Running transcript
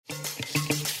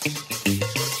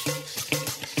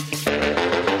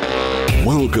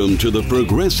Welcome to the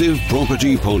Progressive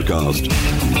Property Podcast,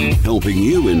 helping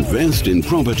you invest in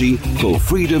property for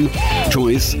freedom,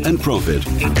 choice and profit.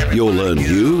 You'll learn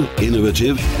new,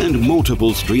 innovative and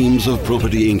multiple streams of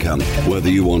property income, whether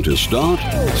you want to start,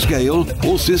 scale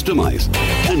or systemize,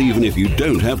 and even if you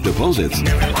don't have deposits.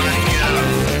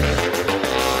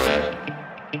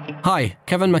 Hi,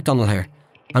 Kevin McDonald here,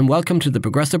 and welcome to the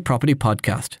Progressive Property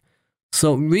Podcast.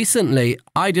 So recently,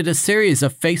 I did a series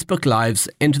of Facebook Lives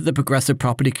into the Progressive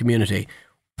Property community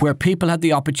where people had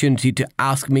the opportunity to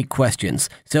ask me questions.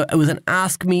 So it was an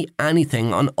Ask Me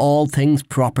Anything on all things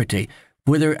property.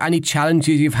 Were there any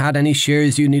challenges you've had, any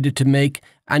shares you needed to make,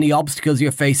 any obstacles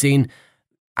you're facing,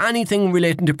 anything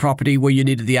relating to property where you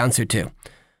needed the answer to?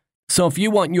 So if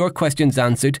you want your questions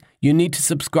answered, you need to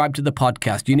subscribe to the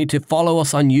podcast. You need to follow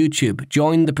us on YouTube,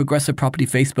 join the Progressive Property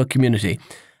Facebook community.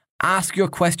 Ask your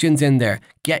questions in there.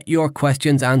 Get your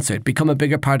questions answered. Become a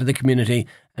bigger part of the community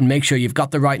and make sure you've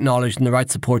got the right knowledge and the right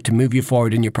support to move you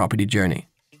forward in your property journey.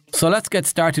 So let's get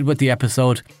started with the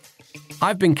episode.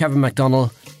 I've been Kevin McDonald.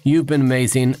 You've been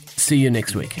amazing. See you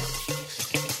next week.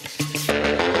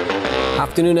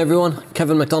 Afternoon, everyone.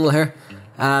 Kevin McDonald here.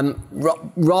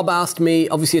 Rob asked me,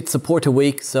 obviously it's supporter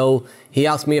week, so he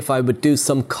asked me if I would do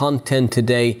some content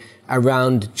today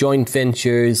around joint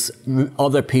ventures,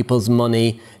 other people's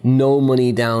money, no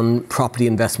money down property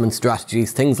investment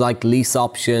strategies, things like lease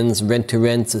options,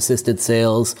 rent-to-rents, assisted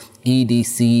sales,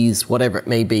 EDCs, whatever it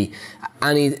may be.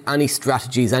 Any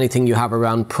strategies, anything you have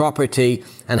around property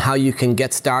and how you can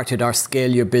get started or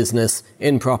scale your business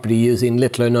in property using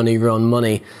little or none of your own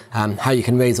money, how you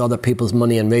can raise other people's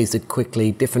money and raise it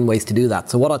quickly, different ways to do that.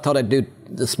 So what I thought I'd do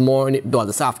this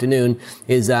afternoon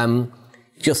is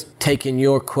just taking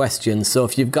your questions. So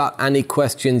if you've got any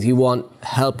questions you want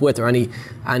help with or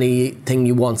anything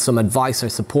you want some advice or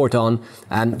support on,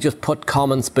 just put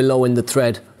comments below in the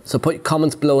thread. So put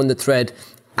comments below in the thread,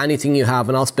 anything you have,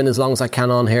 and I'll spend as long as I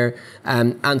can on here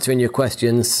answering your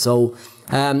questions. So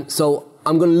I'm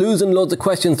going to lose loads of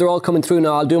questions. They're all coming through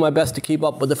now. I'll do my best to keep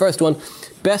up. But the first one,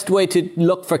 best way to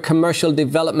look for commercial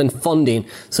development funding.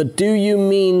 So do you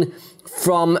mean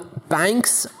from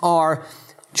banks or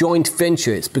joint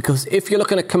ventures? Because if you're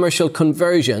looking at commercial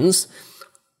conversions,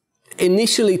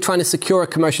 initially trying to secure a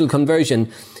commercial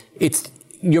conversion,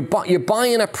 you're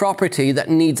buying a property that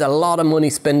needs a lot of money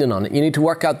spending on it. You need to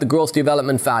work out the gross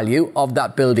development value of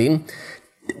that building,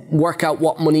 work out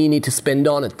what money you need to spend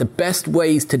on it. The best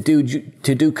ways to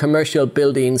do commercial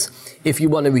buildings, if you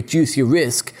want to reduce your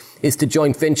risk, is to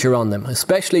joint venture on them,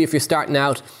 especially if you're starting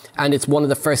out and it's one of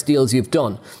the first deals you've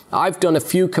done. I've done a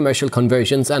few commercial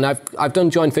conversions and I've done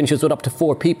joint ventures with up to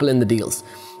 4 people in the deals.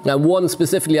 Now, one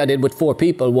specifically I did with 4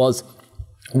 people was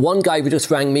one guy who just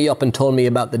rang me up and told me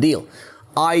about the deal.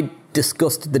 I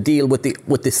discussed the deal with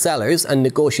the sellers and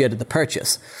negotiated the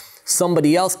purchase.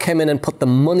 Somebody else came in and put the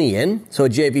money in, so a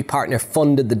JV partner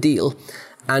funded the deal.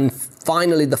 And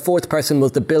finally, the 4th person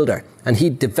was the builder, and he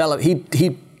built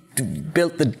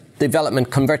the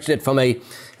development, converted it from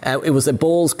it was a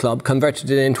bowls club, converted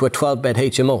it into a 12-bed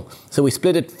HMO. So we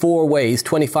split it 4 ways,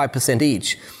 25%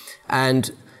 each,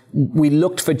 and we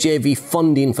looked for JV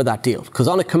funding for that deal. Because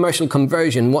on a commercial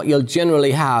conversion, what you'll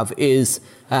generally have is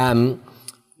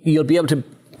you'll be able to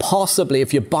possibly,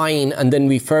 if you're buying and then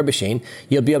refurbishing,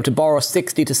 you'll be able to borrow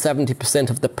 60 to 70%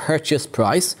 of the purchase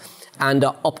price and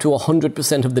up to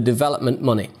 100% of the development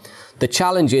money. The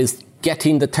challenge is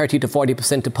getting the 30 to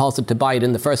 40% deposit to buy it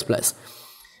in the first place.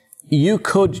 You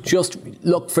could just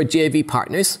look for JV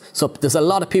partners. So there's a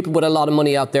lot of people with a lot of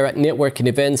money out there at networking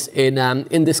events in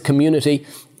this community,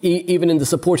 even in the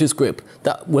supporters group,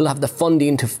 that will have the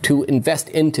funding to invest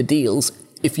into deals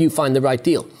if you find the right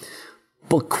deal.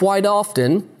 But quite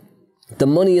often, the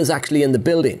money is actually in the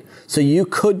building. So you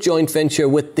could joint venture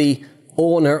with the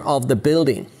owner of the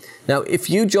building. Now, if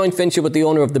you joint venture with the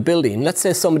owner of the building, let's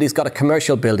say somebody's got a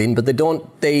commercial building, but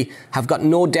they have got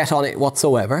no debt on it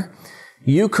whatsoever,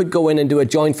 you could go in and do a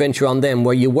joint venture on them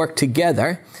where you work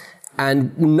together,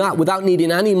 and without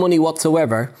needing any money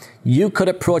whatsoever, you could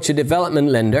approach a development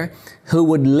lender who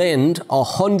would lend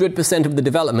 100% of the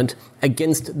development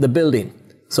against the building.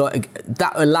 So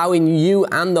that allowing you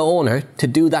and the owner to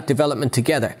do that development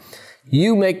together.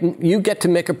 You get to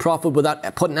make a profit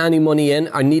without putting any money in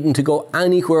or needing to go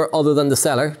anywhere other than the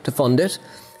seller to fund it.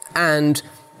 And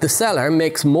the seller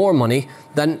makes more money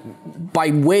than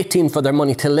by waiting for their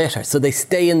money till later. So they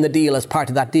stay in the deal as part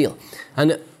of that deal.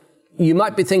 And you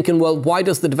might be thinking, well, why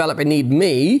does the developer need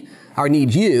me or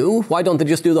need you? Why don't they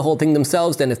just do the whole thing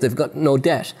themselves then if they've got no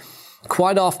debt?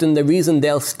 quite often the reason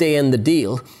they'll stay in the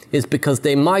deal is because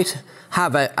they might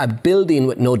have a building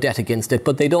with no debt against it,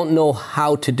 but they don't know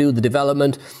how to do the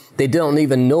development. They don't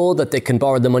even know that they can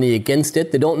borrow the money against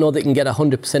it. They don't know they can get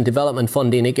 100% development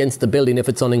funding against the building if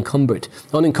it's unencumbered.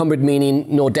 Unencumbered meaning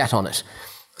no debt on it.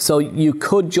 So you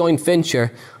could joint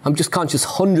venture. I'm just conscious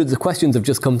hundreds of questions have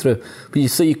just come through.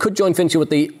 So you could joint venture with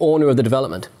the owner of the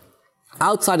development.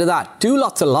 Outside of that, do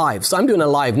lots of lives. So I'm doing a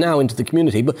live now into the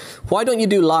community, but why don't you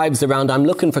do lives around I'm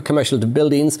looking for commercial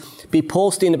buildings, be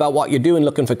posting about what you're doing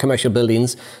looking for commercial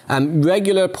buildings,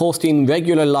 regular posting,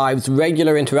 regular lives,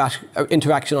 regular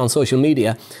interaction on social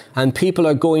media, and people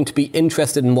are going to be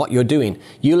interested in what you're doing.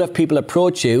 You'll have people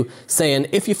approach you saying,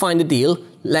 if you find a deal,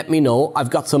 let me know.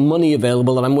 I've got some money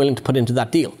available that I'm willing to put into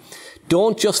that deal.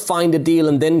 Don't just find a deal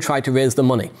and then try to raise the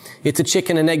money. It's a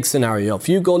chicken and egg scenario. If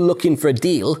you go looking for a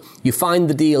deal, you find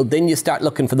the deal, then you start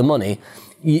looking for the money.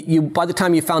 By the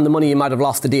time you found the money, you might have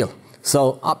lost the deal.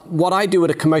 So what I do with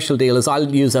a commercial deal is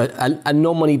I'll use a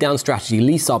no money down strategy,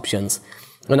 lease options,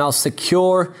 and I'll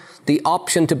secure the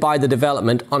option to buy the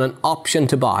development on an option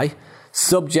to buy,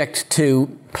 subject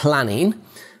to planning.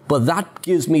 But that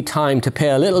gives me time to pay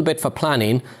a little bit for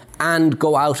planning and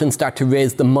go out and start to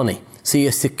raise the money. So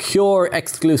you secure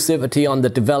exclusivity on the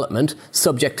development,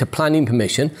 subject to planning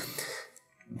permission.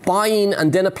 Buying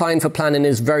and then applying for planning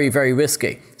is very, very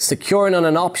risky. Securing on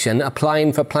an option,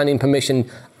 applying for planning permission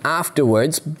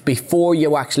afterwards, before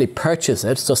you actually purchase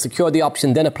it. So secure the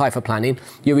option, then apply for planning.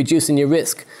 You're reducing your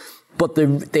risk. But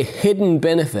the hidden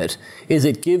benefit is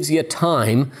it gives you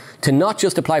time to not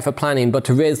just apply for planning, but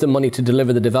to raise the money to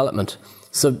deliver the development.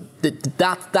 So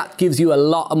that gives you a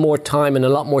lot more time and a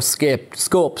lot more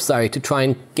scope, to try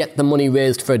and get the money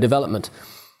raised for a development.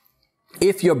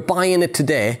 If you're buying it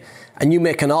today and you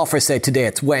make an offer, say today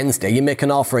it's Wednesday, you make an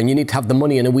offer and you need to have the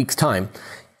money in a week's time,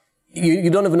 you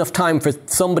don't have enough time for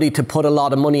somebody to put a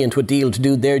lot of money into a deal to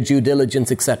do their due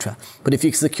diligence, etc. But if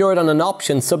you secure it on an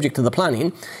option subject to the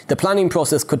planning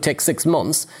process could take 6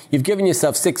 months. You've given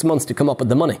yourself 6 months to come up with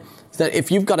the money. So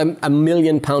if you've got £1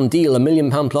 million deal, £1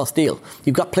 million plus deal,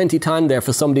 you've got plenty of time there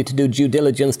for somebody to do due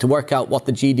diligence, to work out what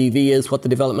the GDV is, what the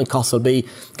development costs will be,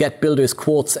 get builders'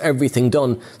 quotes, everything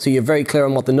done. So you're very clear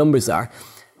on what the numbers are.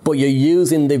 But you're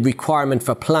using the requirement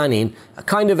for planning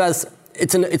kind of as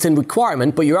it's a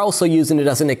requirement, but you're also using it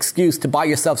as an excuse to buy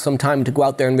yourself some time to go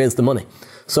out there and raise the money.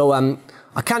 So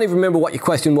I can't even remember what your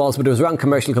question was, but it was around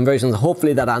commercial conversions.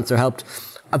 Hopefully that answer helped.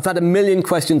 I've had 1 million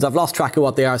questions. I've lost track of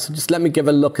what they are, so just let me give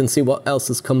a look and see what else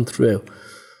has come through.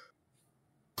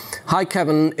 Hi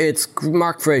Kevin, it's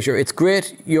Mark Fraser. It's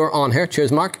great you're on here.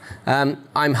 Cheers, Mark.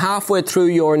 I'm halfway through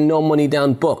your No Money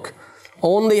Down book.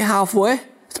 Only halfway?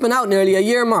 It's been out nearly a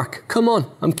year, Mark. Come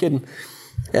on, I'm kidding.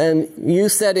 And you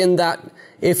said in that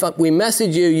if we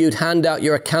message you, you'd hand out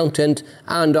your accountant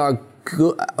and a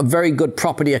very good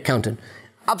property accountant.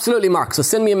 Absolutely, Mark. So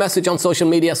send me a message on social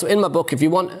media. So in my book, if you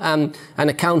want an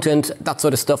accountant, that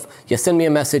sort of stuff, you send me a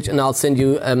message and I'll send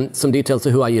you some details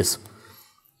of who I use.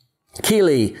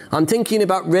 Keely, I'm thinking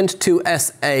about rent to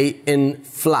SA in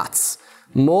flats.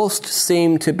 Most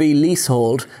seem to be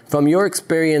leasehold. From your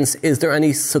experience, is there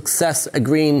any success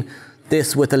agreeing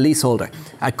this with a leaseholder?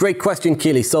 A great question,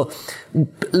 Keely. So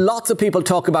lots of people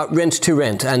talk about rent to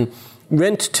rent and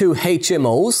rent to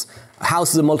HMOs,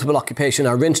 houses of multiple occupation,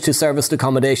 or rent to serviced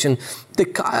accommodation.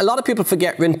 A lot of people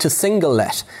forget rent to single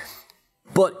let.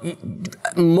 But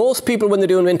most people, when they're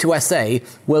doing rent to SA,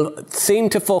 will seem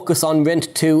to focus on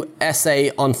rent to SA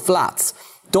on flats.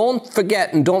 Don't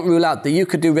forget and don't rule out that you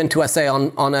could do rent to SA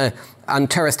on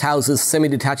terraced houses,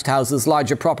 semi-detached houses,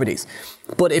 larger properties.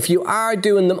 But if you are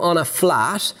doing them on a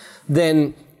flat,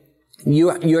 then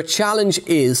your challenge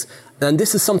is, and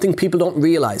this is something people don't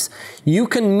realise, you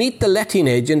can meet the letting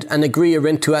agent and agree a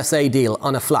rent to SA deal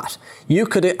on a flat. You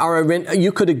could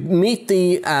meet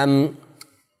the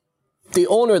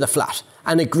owner of the flat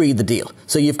and agree the deal.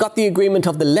 So you've got the agreement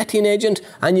of the letting agent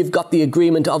and you've got the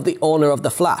agreement of the owner of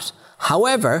the flat.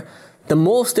 However, the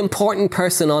most important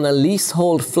person on a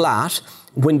leasehold flat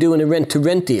when doing a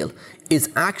rent-to-rent deal is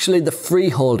actually the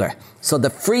freeholder. So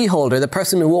the freeholder, the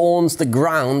person who owns the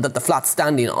ground that the flat's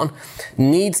standing on,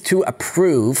 needs to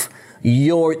approve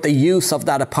the use of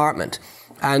that apartment.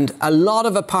 And a lot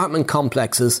of apartment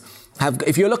complexes have,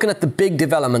 if you're looking at the big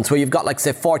developments where you've got like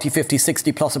say 40, 50,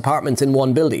 60 plus apartments in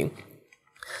one building,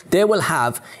 they will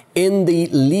have in the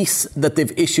lease that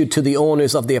they've issued to the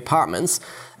owners of the apartments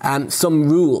some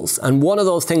rules. And one of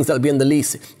those things that'll be in the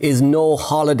lease is no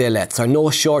holiday lets or no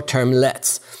short-term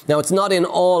lets. Now, it's not in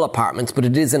all apartments, but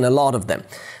it is in a lot of them.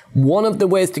 One of the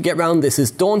ways to get around this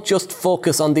is don't just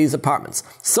focus on these apartments.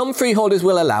 Some freeholders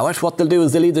will allow it. What they'll do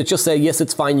is they'll either just say, yes,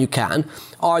 it's fine, you can,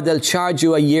 or they'll charge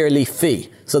you a yearly fee.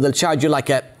 So they'll charge you like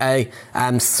a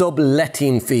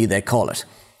subletting fee, they call it.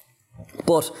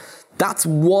 But that's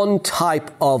one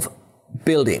type of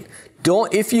building.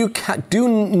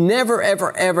 Never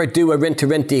ever ever do a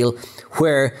rent-to-rent deal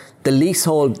where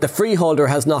the freeholder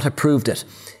has not approved it.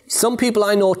 Some people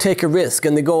I know take a risk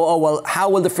and they go, oh, well, how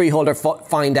will the freeholder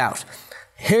find out?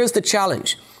 Here's the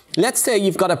challenge. Let's say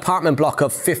you've got an apartment block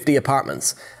of 50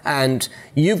 apartments and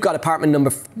you've got apartment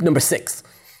number 6.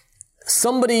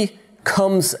 Somebody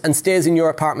comes and stays in your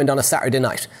apartment on a Saturday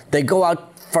night. They go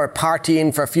out for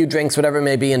partying, for a few drinks, whatever it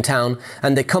may be in town,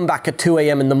 and they come back at 2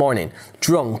 a.m. in the morning,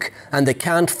 drunk, and they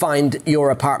can't find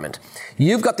your apartment.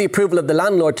 You've got the approval of the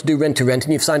landlord to do rent-to-rent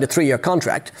and you've signed a 3-year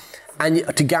contract and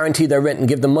to guarantee their rent and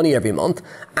give them money every month,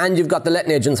 and you've got the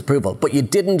letting agent's approval, but you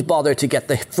didn't bother to get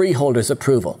the freeholder's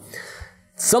approval.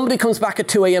 Somebody comes back at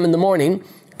 2 a.m. in the morning,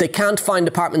 they can't find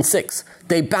apartment 6.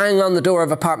 They bang on the door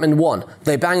of apartment 1.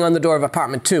 They bang on the door of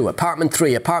apartment 2, apartment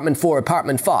 3, apartment 4,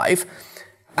 apartment 5,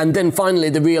 and then finally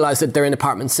they realise that they're in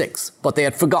apartment 6, but they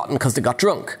had forgotten because they got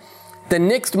drunk. The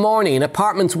next morning,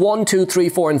 apartments 1, 2, 3,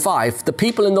 4 and 5, the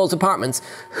people in those apartments,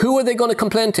 who are they going to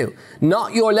complain to?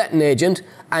 Not your letting agent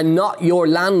and not your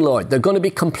landlord. They're going to be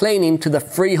complaining to the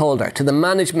freeholder, to the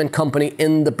management company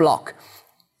in the block.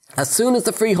 As soon as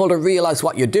the freeholder realises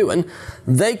what you're doing,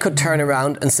 they could turn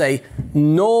around and say,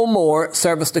 no more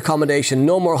serviced accommodation,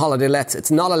 no more holiday lets.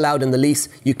 It's not allowed in the lease.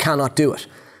 You cannot do it.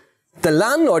 The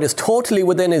landlord is totally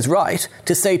within his right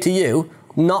to say to you,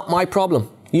 not my problem.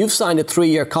 You've signed a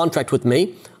 3-year contract with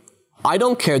me. I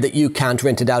don't care that you can't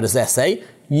rent it out as SA.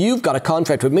 You've got a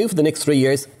contract with me for the next 3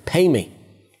 years. Pay me.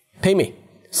 Pay me.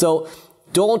 So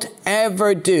don't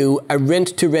ever do a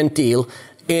rent-to-rent deal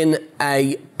in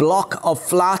a block of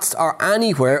flats or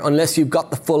anywhere unless you've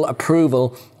got the full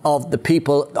approval of the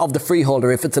people, of the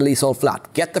freeholder if it's a leasehold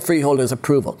flat. Get the freeholder's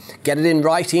approval. Get it in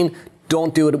writing.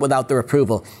 Don't do it without their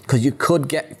approval because you could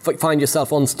find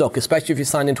yourself unstuck, especially if you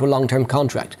sign into a long-term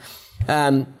contract.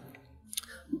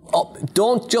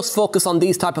 Don't just focus on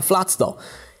these type of flats though.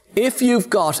 If you've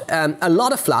got a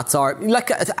lot of flats or like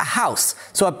a house,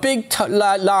 so a big,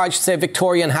 large, say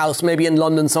Victorian house, maybe in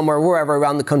London somewhere, wherever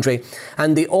around the country,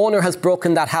 and the owner has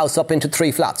broken that house up into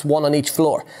 3 flats, 1 on each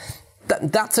floor.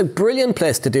 That's a brilliant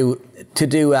place to do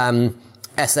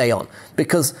SA on,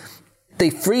 because the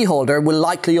freeholder will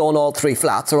likely own all 3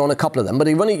 flats or own a couple of them, but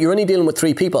you're only dealing with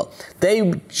 3 people.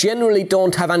 They generally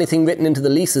don't have anything written into the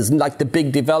leases like the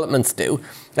big developments do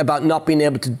about not being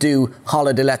able to do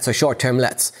holiday lets or short-term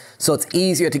lets. So it's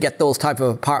easier to get those type of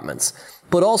apartments.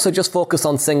 But also just focus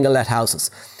on single let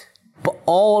houses. But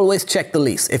always check the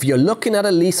lease. If you're looking at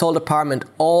a leasehold apartment,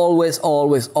 always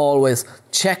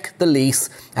check the lease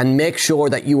and make sure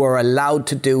that you are allowed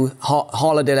to do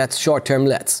holiday lets, short-term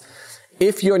lets.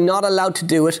 If you're not allowed to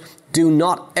do it, do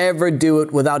not ever do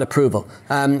it without approval.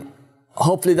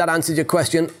 Hopefully that answers your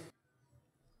question.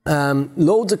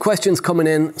 Loads of questions coming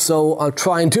in, so I'll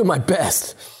try and do my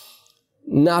best.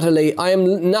 Natalie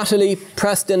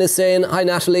Preston is saying, hi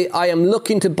Natalie, I am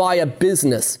looking to buy a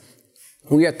business.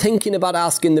 We are thinking about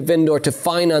asking the vendor to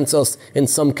finance us in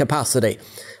some capacity.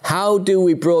 How do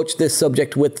we broach this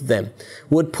subject with them?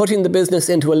 Would putting the business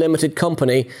into a limited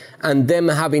company and them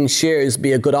having shares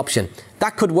be a good option?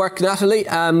 That could work, Natalie.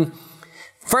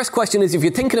 First question is, if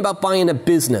you're thinking about buying a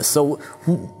business, so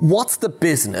what's the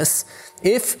business?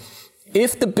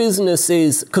 If the business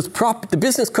is, because the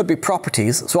business could be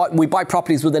properties, so we buy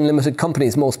properties within limited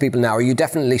companies, most people now, or you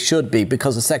definitely should be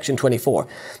because of Section 24.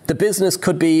 The business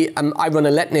could be, I run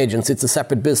a letting agency, it's a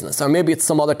separate business, or maybe it's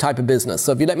some other type of business.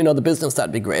 So if you let me know the business,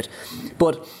 that'd be great.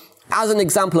 But as an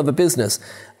example of a business,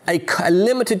 a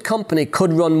limited company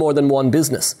could run more than one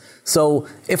business. So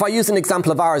if I use an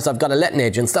example of ours, I've got a letting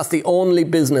agent, that's the only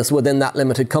business within that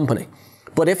limited company.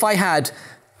 But if I had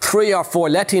 3 or 4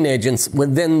 letting agents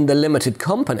within the limited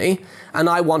company and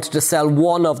I wanted to sell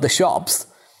one of the shops,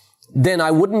 then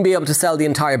I wouldn't be able to sell the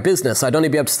entire business. I'd only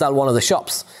be able to sell one of the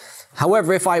shops.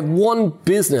 However, if I have one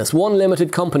business, one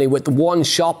limited company with one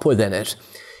shop within it,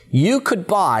 you could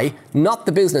buy not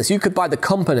the business, you could buy the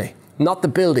company, not the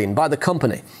building, buy the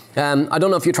company. I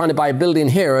don't know if you're trying to buy a building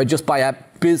here or just buy a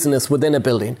business within a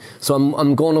building. So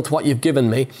I'm going with what you've given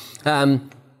me.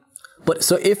 But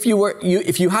so if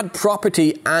you had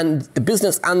property and the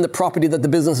business and the property that the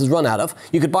business is run out of,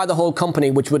 you could buy the whole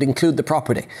company, which would include the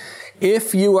property.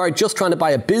 If you are just trying to buy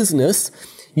a business,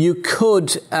 you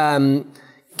could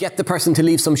get the person to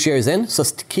leave some shares in, so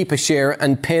to keep a share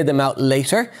and pay them out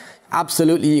later.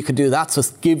 Absolutely, you could do that. So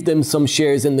give them some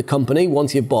shares in the company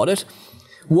once you've bought it.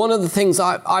 one of the things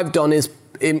I've done is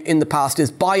in the past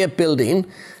is buy a building,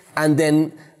 and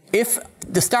then if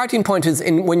the starting point is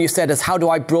when you said is how do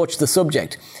I broach the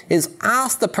subject, is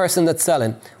ask the person that's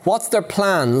selling what's their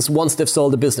plans once they've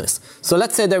sold the business. So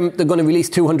let's say they're going to release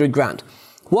 200 grand.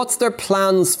 What's their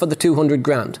plans for the 200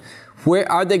 grand?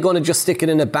 Where are they going to just stick it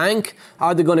in a bank?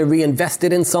 Are they going to reinvest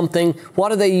it in something?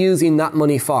 What are they using that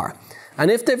money for?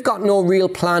 And if they've got no real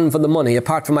plan for the money,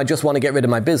 apart from I just want to get rid of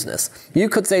my business, you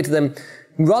could say to them,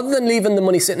 rather than leaving the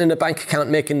money sitting in a bank account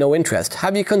making no interest,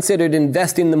 have you considered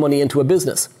investing the money into a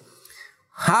business?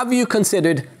 Have you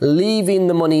considered leaving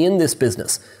the money in this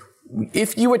business?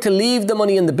 If you were to leave the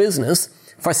money in the business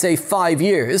for, say, 5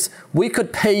 years, we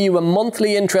could pay you a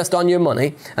monthly interest on your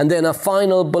money and then a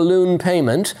final balloon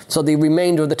payment, so the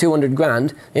remainder of the 200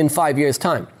 grand, in 5 years'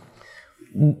 time.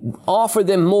 Offer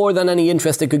them more than any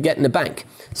interest they could get in a bank.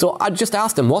 So I'd just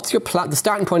ask them, what's your plan? The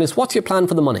starting point is, what's your plan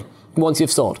for the money once you've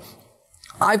sold?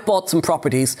 I've bought some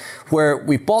properties where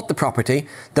we've bought the property,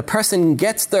 the person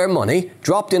gets their money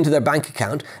dropped into their bank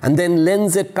account and then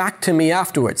lends it back to me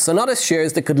afterwards. So not as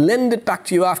shares, they could lend it back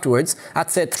to you afterwards at,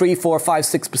 say, 3, 4, 5,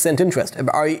 6% interest,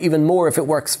 or even more if it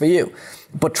works for you.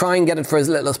 But try and get it for as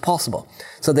little as possible.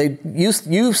 So they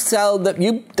sell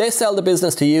the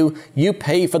business to you, you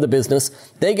pay for the business,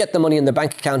 they get the money in their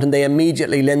bank account and they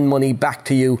immediately lend money back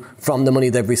to you from the money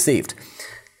they've received.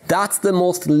 That's the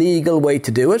most legal way to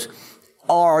do it.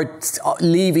 Or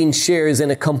leaving shares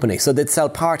in a company. So they'd sell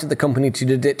part of the company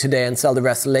today and sell the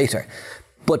rest later.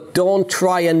 But don't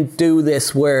try and do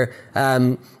this where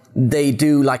they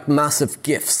do like massive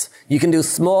gifts. You can do a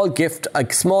small gift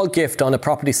on a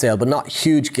property sale, but not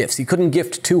huge gifts. You couldn't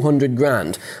gift 200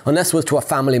 grand unless it was to a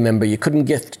family member. You couldn't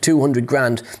gift 200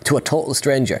 grand to a total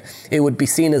stranger. It would be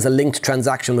seen as a linked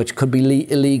transaction, which could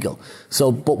be illegal.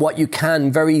 So, but what you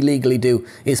can very legally do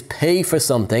is pay for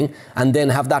something and then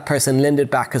have that person lend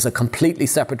it back as a completely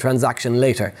separate transaction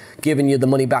later, giving you the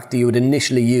money back that you had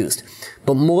initially used.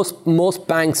 But most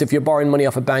banks, if you're borrowing money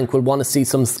off a bank, will want to see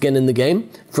some skin in the game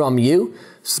from you.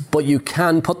 But you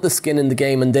can put the skin in the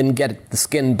game and then get the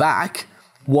skin back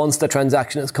once the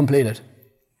transaction is completed.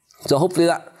 So hopefully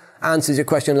that answers your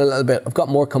question a little bit. I've got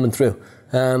more coming through.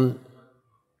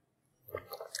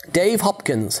 Dave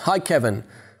Hopkins. Hi, Kevin.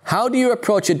 How do you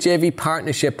approach a JV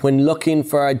partnership when looking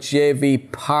for a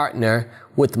JV partner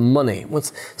with money?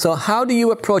 So how do you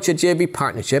approach a JV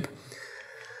partnership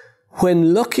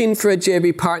when looking for a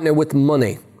JV partner with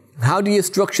money? How do you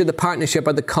structure the partnership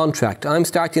or the contract? I'm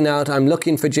starting out, I'm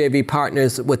looking for JV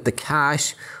partners with the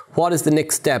cash. What is the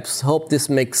next steps? Hope this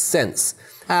makes sense.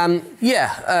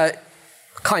 Kinda.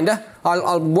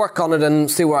 I'll work on it and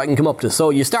see where I can come up to.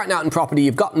 So you're starting out in property,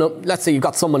 let's say you've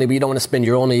got some money, but you don't want to spend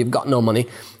your own, or you've got no money.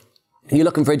 You're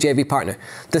looking for a JV partner.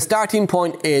 The starting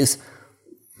point is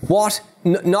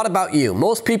not about you.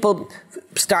 Most people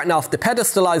starting off, they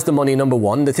pedestalize the money, number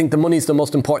one. They think the money is the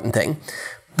most important thing.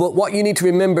 But what you need to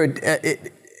remember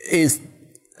is,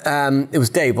 it was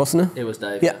Dave, wasn't it? It was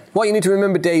Dave. Yeah. What you need to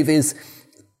remember, Dave, is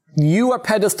you are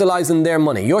pedestalizing their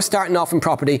money. You're starting off in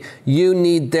property. You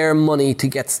need their money to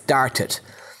get started.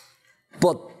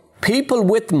 But people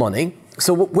with money,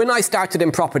 so when I started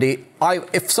in property,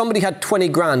 if somebody had 20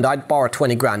 grand, I'd borrow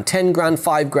 20 grand, 10 grand,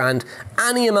 5 grand.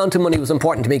 Any amount of money was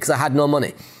important to me because I had no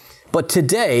money. But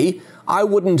today, I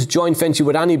wouldn't joint venture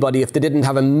with anybody if they didn't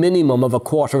have a minimum of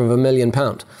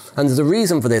 £250,000. And there's a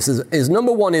reason for this. Is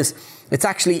number one is it's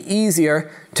actually easier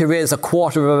to raise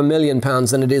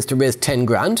 £250,000 than it is to raise 10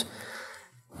 grand.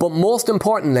 But most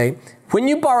importantly, when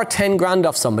you borrow 10 grand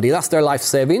off somebody, that's their life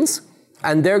savings.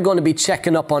 And they're going to be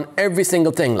checking up on every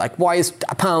single thing. Like, why is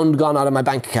 £1 gone out of my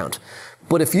bank account?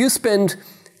 But if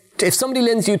somebody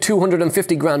lends you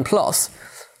 250 grand plus,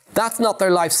 that's not their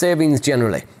life savings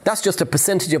generally. That's just a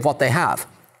percentage of what they have.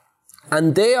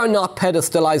 And they are not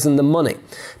pedestalizing the money.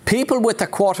 People with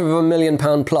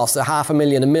 £250,000 plus,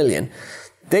 £500,000, £1 million,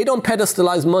 they don't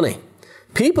pedestalize money.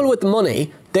 People with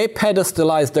money, they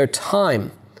pedestalize their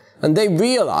time. And they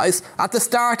realize at the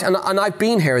start, and I've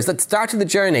been here, is at the start of the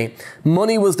journey,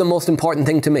 money was the most important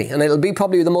thing to me. And it'll be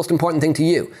probably the most important thing to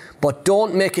you. But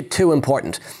don't make it too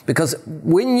important. Because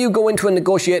when you go into a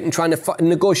negotiation trying to find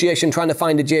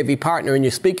a JV partner and you're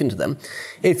speaking to them,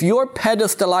 if you're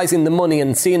pedestalizing the money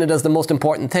and seeing it as the most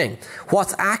important thing,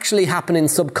 what's actually happening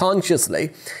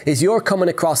subconsciously is you're coming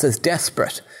across as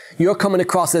desperate. You're coming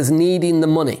across as needing the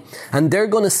money. And they're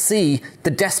going to see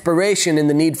the desperation in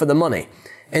the need for the money,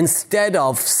 instead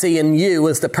of seeing you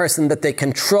as the person that they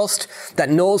can trust, that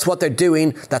knows what they're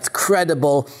doing, that's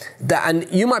credible. And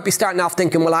you might be starting off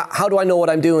thinking, well, how do I know what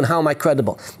I'm doing? How am I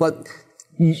credible? Well,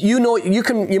 you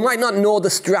might not know the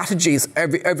strategies,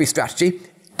 every strategy.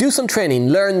 do some training,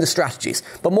 learn the strategies.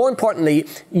 But more importantly,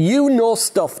 you know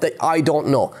stuff that I don't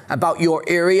know about your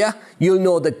area. You'll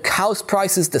know the house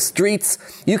prices, the streets.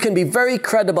 You can be very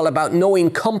credible about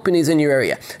knowing companies in your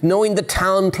area, knowing the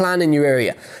town plan in your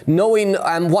area, knowing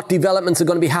what developments are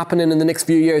going to be happening in the next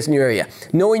few years in your area,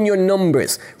 knowing your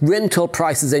numbers, rental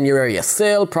prices in your area,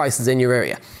 sale prices in your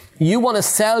area. You want to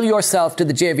sell yourself to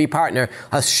the JV partner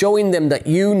as showing them that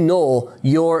you know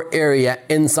your area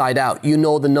inside out. You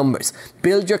know the numbers.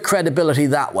 Build your credibility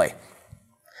that way.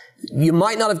 You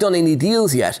might not have done any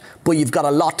deals yet, but you've got a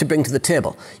lot to bring to the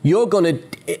table. You're going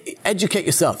to educate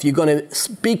yourself. You're going to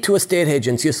speak to estate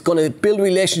agents. You're going to build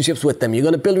relationships with them. You're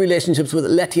going to build relationships with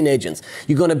letting agents.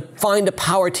 You're going to find a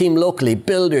power team locally,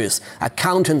 builders,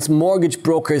 accountants, mortgage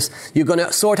brokers. You're going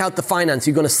to sort out the finance.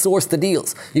 You're going to source the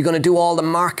deals. You're going to do all the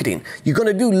marketing. You're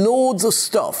going to do loads of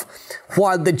stuff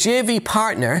while the JV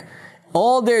partner,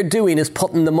 all they're doing is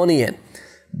putting the money in.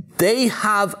 They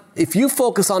have, if you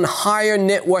focus on higher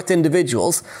net worth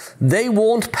individuals, they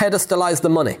won't pedestalize the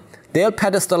money. They'll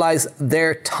pedestalize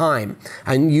their time.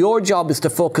 And your job is to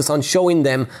focus on showing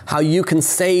them how you can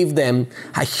save them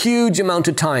a huge amount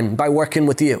of time by working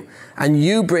with you. And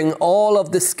you bring all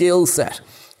of the skill set.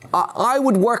 I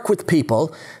would work with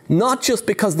people not just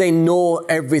because they know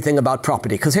everything about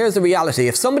property. Because here's the reality.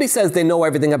 If somebody says they know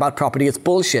everything about property, it's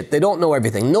bullshit. They don't know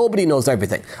everything. Nobody knows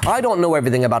everything. I don't know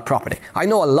everything about property. I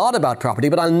know a lot about property,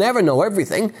 but I'll never know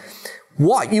everything.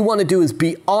 What you want to do is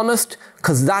be honest,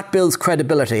 because that builds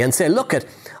credibility, and say, look,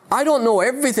 I don't know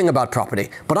everything about property,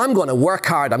 but I'm going to work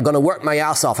hard. I'm going to work my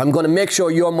ass off. I'm going to make sure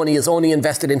your money is only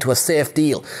invested into a safe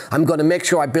deal. I'm going to make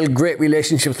sure I build great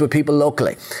relationships with people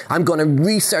locally. I'm going to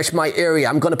research my area.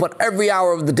 I'm going to put every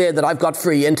hour of the day that I've got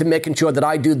free into making sure that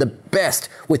I do the best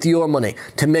with your money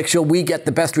to make sure we get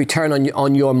the best return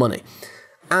on your money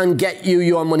and get you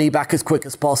your money back as quick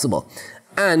as possible.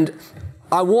 And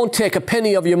I won't take a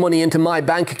penny of your money into my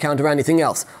bank account or anything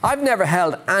else. I've never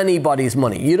held anybody's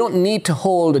money. You don't need to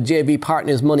hold a JV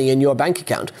partner's money in your bank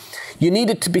account. You need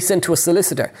it to be sent to a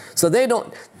solicitor. So they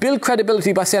don't build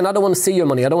credibility by saying, I don't want to see your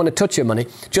money. I don't want to touch your money.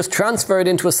 Just transfer it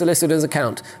into a solicitor's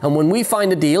account. And when we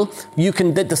find a deal,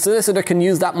 the solicitor can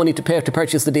use that money to pay to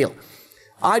purchase the deal.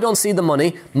 I don't see the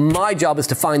money. My job is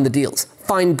to find the deals.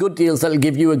 Find good deals that'll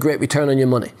give you a great return on your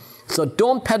money. So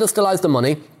don't pedestalize the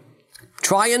money.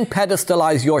 Try and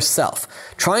pedestalize yourself.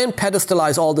 Try and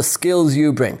pedestalize all the skills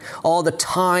you bring, all the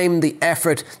time, the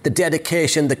effort, the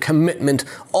dedication, the commitment,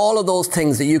 all of those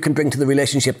things that you can bring to the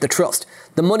relationship, the trust.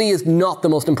 The money is not the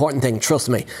most important thing, trust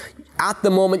me. At the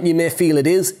moment you may feel it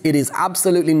is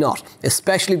absolutely not,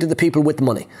 especially to the people with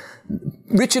money.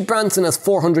 Richard Branson has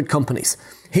 400 companies.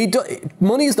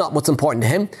 Money is not what's important to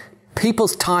him.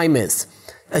 People's time is.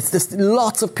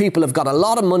 Lots of people have got a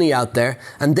lot of money out there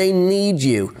and they need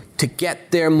you to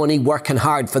get their money working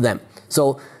hard for them.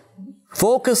 So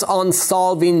focus on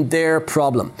solving their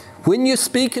problem. When you're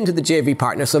speaking to the JV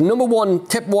partner, so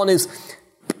tip one is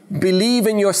believe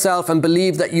in yourself and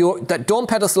believe that don't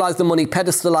pedestalize the money,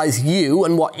 pedestalize you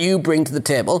and what you bring to the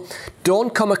table.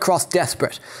 Don't come across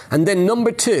desperate. And then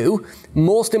number two,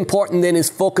 most important then is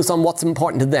focus on what's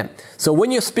important to them. So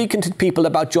when you're speaking to people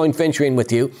about joint venturing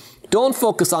with you, don't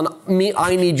focus on me,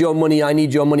 I need your money, I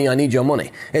need your money, I need your money.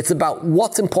 It's about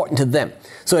what's important to them.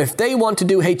 So if they want to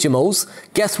do HMOs,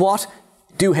 guess what?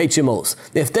 Do HMOs.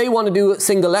 If they want to do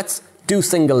single lets, do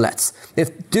single lets.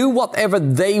 Do whatever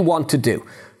they want to do.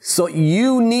 So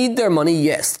you need their money,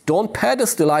 yes. Don't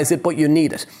pedestalize it, but you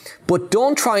need it. But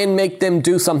don't try and make them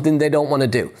do something they don't want to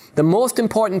do. The most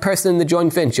important person in the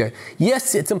joint venture,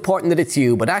 yes, it's important that it's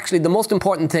you, but actually the most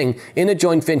important thing in a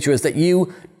joint venture is that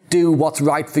you do what's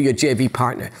right for your JV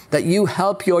partner, that you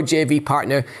help your JV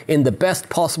partner in the best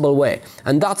possible way.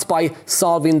 And that's by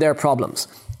solving their problems.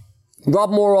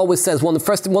 Rob Moore always says, one of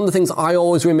the things I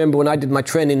always remember when I did my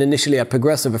training initially at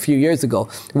Progressive a few years ago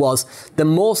was the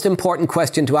most important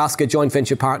question to ask a joint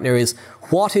venture partner is,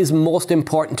 what is most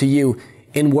important to you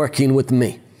in working with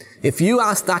me? If you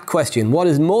ask that question, what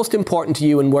is most important to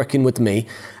you in working with me,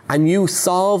 and you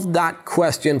solve that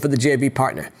question for the JV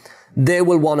partner, they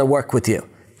will want to work with you.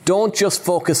 Don't just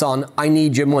focus on, I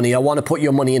need your money, I want to put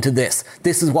your money into this.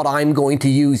 This is what I'm going to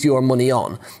use your money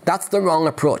on. That's the wrong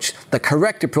approach. The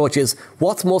correct approach is,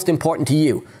 what's most important to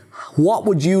you? What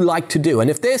would you like to do? And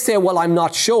if they say, well, I'm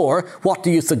not sure, what do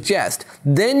you suggest?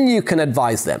 Then you can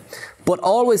advise them. But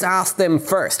always ask them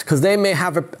first, because they may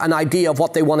have an idea of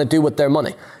what they want to do with their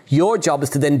money. Your job is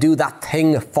to then do that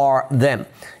thing for them.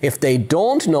 If they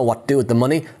don't know what to do with the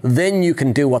money, then you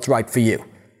can do what's right for you.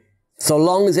 So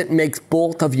long as it makes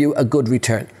both of you a good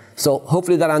return. So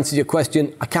hopefully that answers your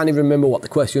question. I can't even remember what the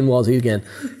question was again.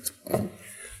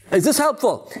 Is this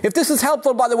helpful? If this is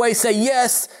helpful, by the way, say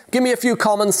yes. Give me a few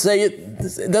comments. Say it.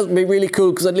 That would be really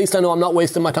cool, because at least I know I'm not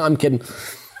wasting my time. I'm kidding.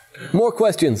 More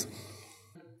questions.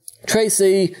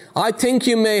 Tracy, I think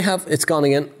you may have... It's gone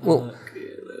again.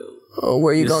 Oh,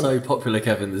 where are you going? You're so popular,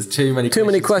 Kevin. There's too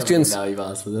many questions. Now you've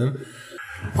asked for them.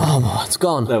 Oh, it's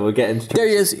gone. No, we're getting to There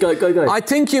he is. Go. I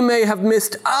think you may have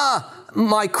missed...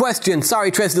 my question.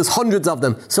 Sorry, Tracy, there's hundreds of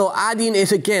them. So adding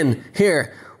it again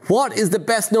here. What is the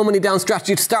best no money down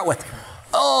strategy to start with?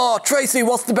 Oh, Tracy,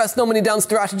 what's the best no money down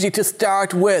strategy to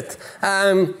start with?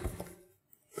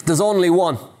 There's only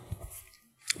one.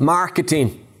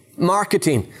 Marketing.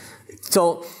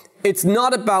 So it's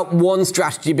not about one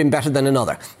strategy being better than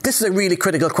another. This is a really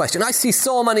critical question. I see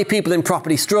so many people in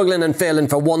property struggling and failing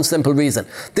for one simple reason.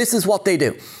 This is what they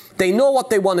do. They know what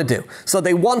they want to do. So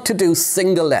they want to do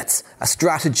single lets, a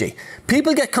strategy.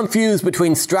 People get confused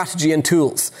between strategy and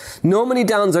tools. No money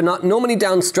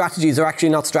down strategies are actually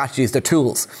not strategies, they're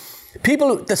tools.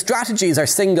 The strategies are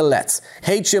single lets,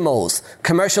 HMOs,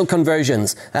 commercial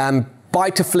conversions, buy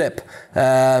to flip,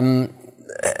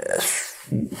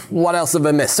 what else have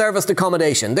I missed? Serviced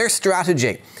accommodation. Their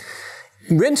strategy.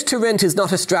 Rent to rent is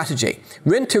not a strategy.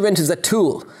 Rent to rent is a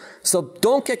tool. So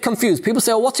don't get confused. People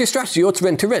say, oh, what's your strategy? Oh, it's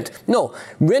rent to rent. No,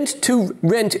 rent to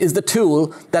rent is the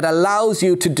tool that allows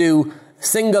you to do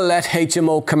single let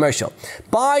HMO commercial.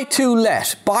 Buy to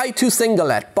let, buy to single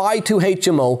let, buy to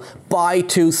HMO, buy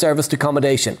to serviced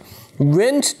accommodation.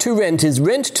 Rent to rent is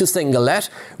rent to single let,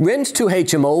 rent to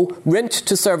HMO, rent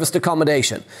to serviced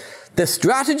accommodation. The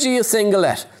strategy is single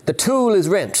let. The tool is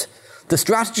rent. The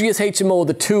strategy is HMO.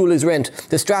 The tool is rent.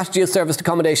 The strategy is serviced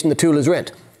accommodation. The tool is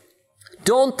rent.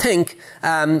 Don't think,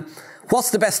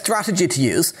 what's the best strategy to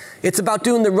use? It's about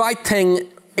doing the right thing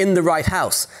in the right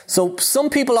house. So some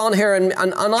people on here, and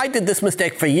I did this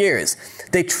mistake for years.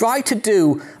 They try to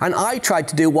do, and I tried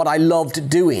to do what I loved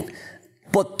doing.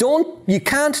 But you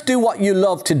can't do what you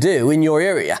love to do in your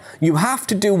area. You have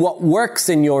to do what works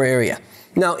in your area.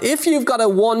 Now, if you've got a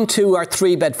 1, 2 or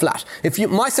 3 bed flat,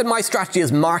 my strategy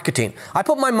is marketing. I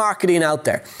put my marketing out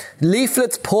there.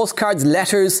 Leaflets, postcards,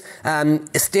 letters,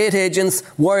 estate agents,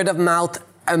 word of mouth,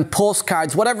 and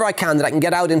postcards, whatever I can that I can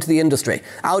get out into the industry,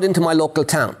 out into my local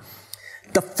town.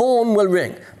 The phone will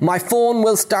ring. My phone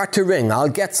will start to ring. I'll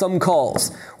get some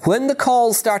calls. When the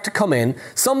calls start to come in,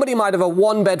 somebody might have a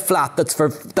 1-bed flat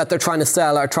that they're trying to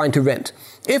sell or trying to rent.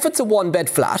 If it's a 1-bed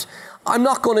flat, I'm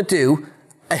not going to do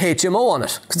a HMO on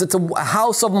it, because it's a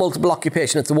house of multiple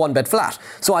occupation. It's a 1-bed flat.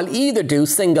 So I'll either do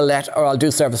single let or I'll do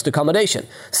serviced accommodation.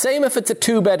 Same if it's a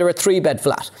 2-bed or a 3-bed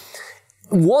flat.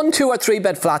 1, 2 or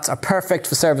 3-bed flats are perfect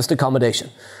for serviced accommodation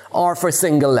or for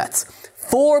single lets.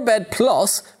 4-bed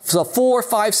plus, so 4,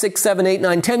 5, 6, 7, 8,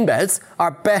 9, 10 beds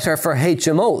are better for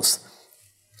HMOs.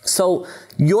 So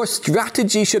your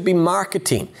strategy should be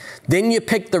marketing. Then you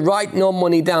pick the right no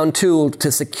money down tool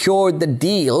to secure the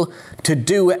deal to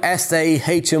do SA,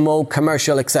 HMO,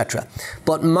 commercial, etc.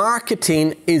 But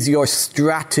marketing is your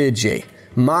strategy.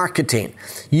 Marketing.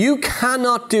 You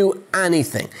cannot do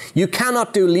anything. You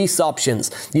cannot do lease options.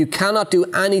 You cannot do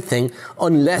anything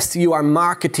unless you are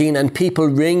marketing and people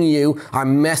ring you or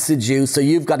message you, so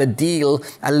you've got a deal,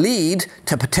 a lead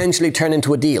to potentially turn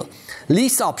into a deal.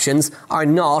 Lease options are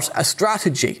not a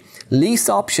strategy. Lease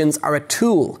options are a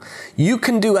tool. You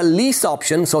can do a lease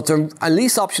option. So a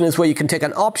lease option is where you can take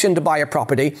an option to buy a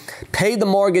property, pay the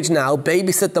mortgage now,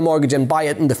 babysit the mortgage and buy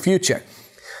it in the future.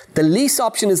 The lease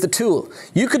option is the tool.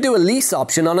 You could do a lease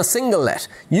option on a single let.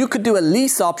 You could do a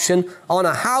lease option on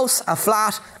a house, a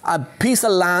flat, a piece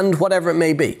of land, whatever it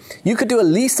may be. You could do a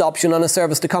lease option on a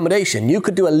serviced accommodation. You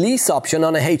could do a lease option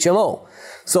on a HMO.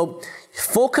 So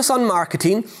focus on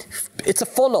marketing. It's a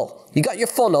funnel. You got your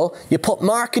funnel. You put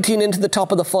marketing into the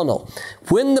top of the funnel.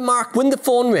 When the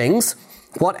phone rings,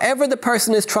 whatever the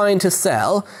person is trying to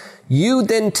sell, you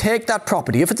then take that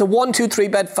property. If it's a 1, 2, 3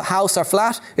 bed house or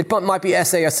flat, it might be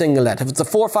SA or single let. If it's a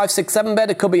 4, 5, 6, 7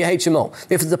 bed, it could be a HMO.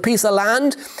 If it's a piece of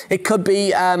land, it could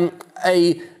be a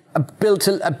build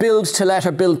to let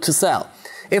or build to sell.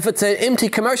 If it's an empty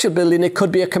commercial building, it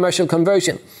could be a commercial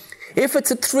conversion. If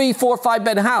it's a 3, 4, 5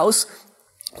 bed house,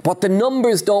 but the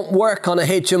numbers don't work on a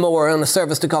HMO or on a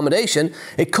serviced accommodation,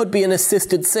 it could be an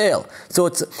assisted sale. So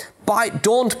it's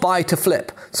don't buy to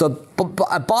flip. So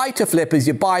a buy to flip is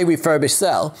you buy, refurbish,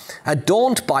 sell. A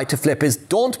don't buy to flip is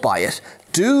don't buy it,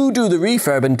 do the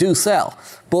refurb and do sell.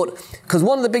 But because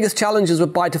one of the biggest challenges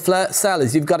with buy to sell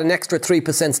is you've got an extra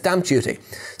 3% stamp duty.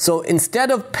 So instead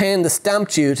of paying the stamp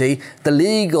duty, the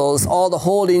legals, all the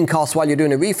holding costs while you're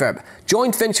doing a refurb,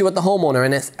 joint venture with the homeowner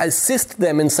and assist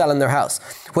them in selling their house,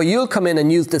 where you'll come in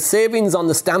and use the savings on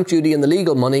the stamp duty and the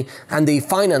legal money and the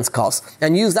finance costs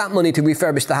and use that money to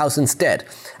refurbish the house instead.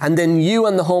 And then you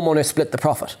and the homeowner split the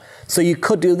profit. So you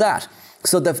could do that.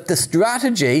 So the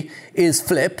strategy is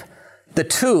flip. The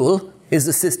tool is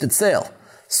assisted sale.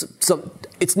 So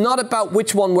it's not about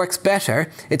which one works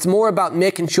better. It's more about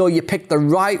making sure you pick the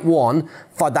right one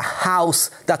for the house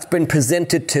that's been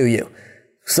presented to you.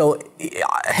 So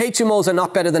HMOs are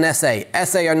not better than SA.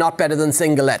 SA are not better than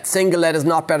single let. Single let is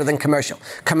not better than commercial.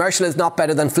 Commercial is not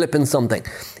better than flipping something.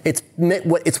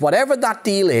 It's whatever that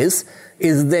deal is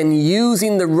then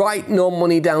using the right no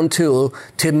money down tool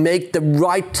to make the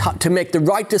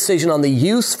right decision on the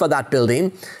use for that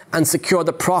building and secure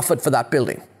the profit for that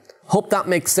building. Hope that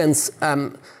makes sense.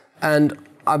 And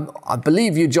I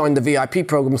believe you joined the VIP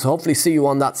program, so hopefully see you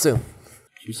on that soon.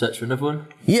 Should we search for another one?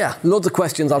 Yeah, loads of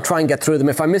questions. I'll try and get through them.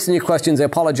 If I'm missing your questions, I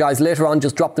apologise. Later on,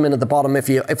 just drop them in at the bottom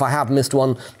if I have missed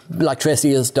one, like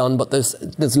Tracy has done, but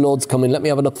there's loads coming. Let me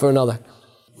have a look for another.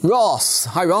 Ross.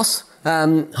 Hi, Ross.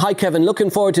 Hi, Kevin.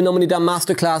 Looking forward to No Money Down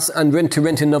Masterclass and Rent to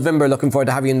Rent in November. Looking forward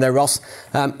to having you in there, Ross.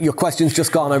 Your question's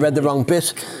just gone. I read the wrong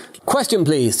bit. Question,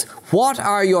 please. What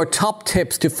are your top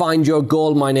tips to find your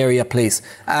gold mine area, please?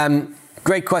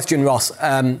 Great question, Ross.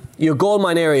 Your gold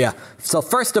mine area. So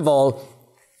first of all,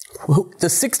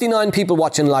 there's 69 people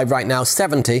watching live right now,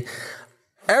 70.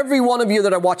 Every one of you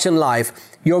that are watching live,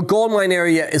 your gold mine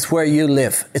area is where you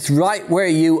live. It's right where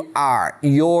you are,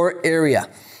 your area.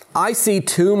 I see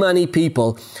too many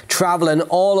people traveling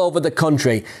all over the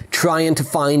country trying to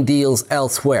find deals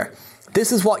elsewhere.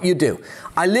 This is what you do.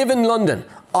 I live in London.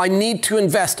 I need to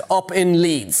invest up in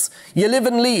Leeds. You live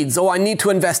in Leeds. Oh, I need to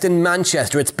invest in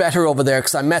Manchester. It's better over there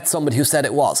because I met somebody who said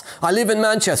it was. I live in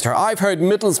Manchester. I've heard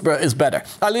Middlesbrough is better.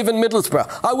 I live in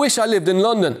Middlesbrough. I wish I lived in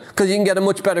London because you can get a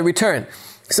much better return.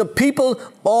 So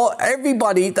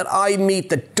everybody that I meet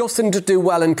that doesn't do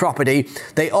well in property,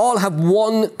 they all have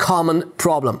one common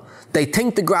problem. They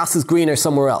think the grass is greener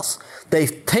somewhere else. They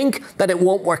think that it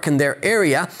won't work in their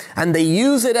area, and they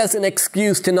use it as an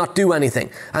excuse to not do anything.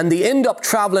 And they end up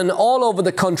traveling all over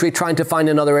the country trying to find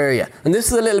another area. And this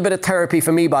is a little bit of therapy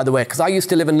for me, by the way, because I used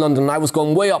to live in London. And I was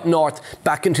going way up north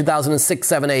back in 2006,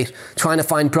 7, 8, trying to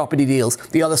find property deals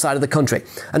the other side of the country.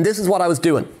 And this is what I was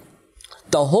doing.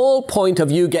 The whole point of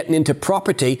you getting into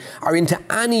property or into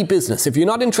any business, if you're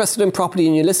not interested in property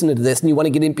and you're listening to this and you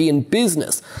want to be in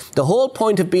business, the whole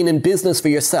point of being in business for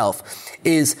yourself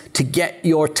is to get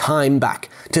your time back,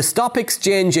 to stop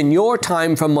exchanging your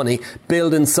time for money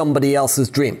building somebody else's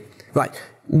dream. Right?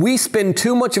 We spend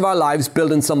too much of our lives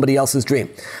building somebody else's dream.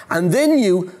 And then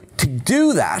to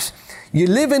do that, you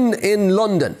live in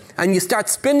London and you start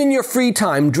spending your free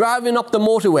time driving up the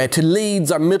motorway to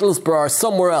Leeds or Middlesbrough or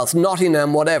somewhere else,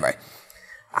 Nottingham, whatever.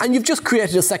 And you've just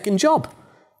created a second job.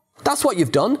 That's what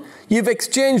you've done. You've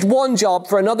exchanged one job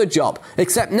for another job.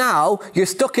 Except now you're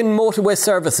stuck in motorway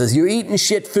services. You're eating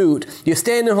shit food. You're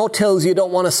staying in hotels you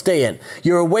don't want to stay in.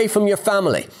 You're away from your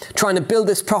family, trying to build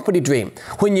this property dream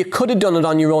when you could have done it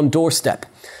on your own doorstep.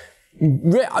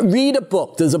 Read a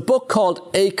book. There's a book called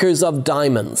Acres of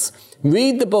Diamonds.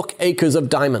 Read the book Acres of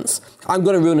Diamonds. I'm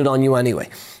going to ruin it on you anyway,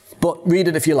 but read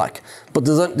it if you like. But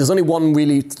there's only one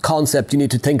really concept you need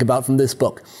to think about from this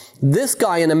book. This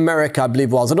guy in America, I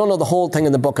believe was, I don't know the whole thing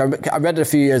in the book. I read it a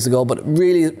few years ago, but it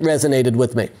really resonated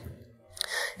with me.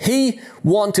 He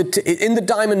wanted to, in the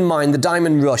diamond mine, the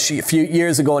diamond rush a few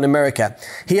years ago in America,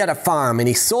 he had a farm and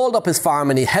he sold up his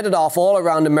farm and he headed off all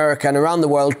around America and around the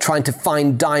world trying to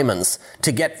find diamonds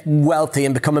to get wealthy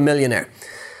and become a millionaire.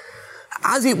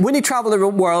 When he traveled the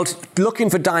world looking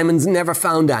for diamonds, never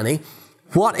found any.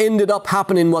 What ended up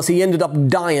happening was he ended up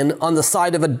dying on the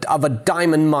side of a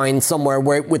diamond mine somewhere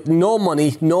with no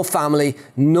money, no family,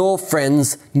 no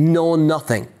friends, no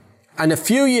nothing. And a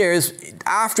few years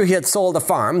after he had sold the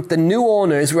farm, the new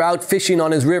owners were out fishing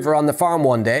on his river on the farm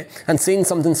one day and seen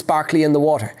something sparkly in the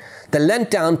water. They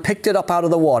leant down, picked it up out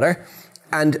of the water,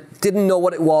 and didn't know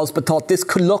what it was, but thought this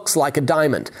looks like a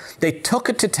diamond. They took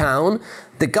it to town.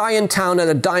 The guy in town at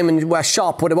a diamond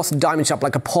shop, but it wasn't a diamond shop,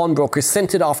 like a pawnbroker,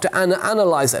 sent it off to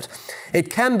analyze it. It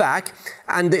came back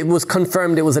and it was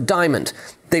confirmed it was a diamond.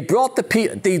 They brought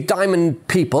the diamond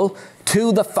people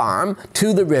to the farm,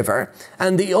 to the river,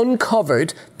 and they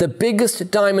uncovered the biggest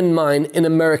diamond mine in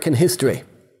American history.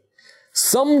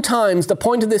 Sometimes, the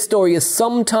point of this story is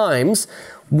sometimes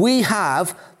we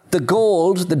have the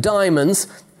gold, the diamonds,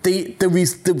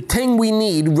 the thing we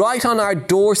need right on our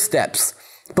doorsteps.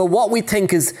 But what we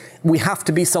think is we have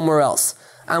to be somewhere else.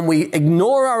 And we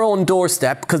ignore our own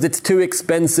doorstep because it's too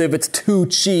expensive, it's too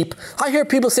cheap. I hear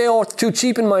people say, oh, it's too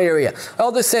cheap in my area.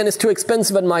 Others saying it's too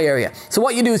expensive in my area. So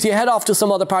what you do is you head off to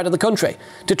some other part of the country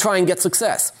to try and get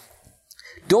success.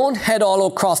 Don't head all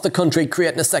across the country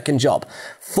creating a second job.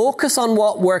 Focus on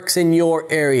what works in your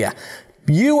area.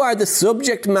 You are the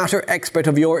subject matter expert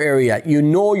of your area. You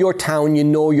know your town, you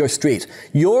know your street.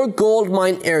 Your gold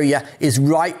mine area is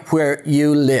right where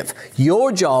you live.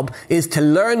 Your job is to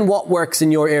learn what works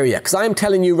in your area. Because I am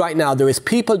telling you right now, there is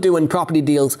people doing property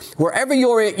deals wherever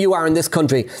you are in this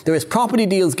country. There is property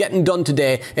deals getting done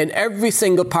today in every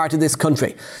single part of this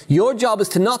country. Your job is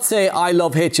to not say, I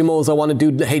love HMOs, I want to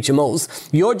do HMOs.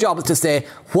 Your job is to say,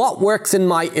 what works in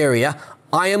my area?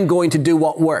 I am going to do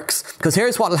what works. Because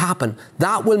here's what will happen.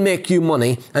 That will make you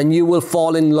money and you will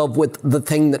fall in love with the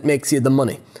thing that makes you the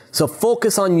money. So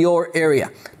focus on your area.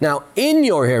 Now, in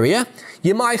your area,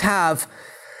 you might have,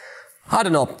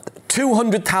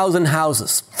 200,000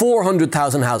 houses,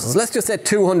 400,000 houses. Let's just say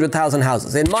 200,000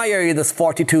 houses. In my area, there's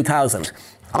 42,000.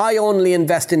 I only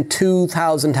invest in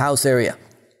 2,000 house area.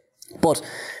 But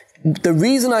the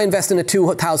reason I invest in a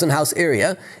 2,000 house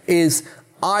area is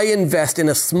I invest in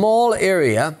a small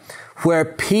area where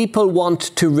people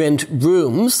want to rent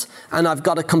rooms, and I've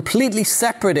got a completely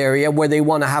separate area where they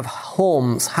want to have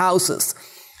houses.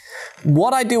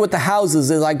 What I do with the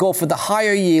houses is I go for the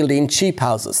higher yielding cheap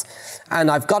houses. And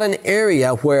I've got an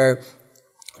area where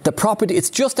the property,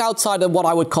 it's just outside of what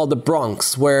I would call the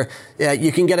Bronx, where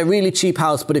you can get a really cheap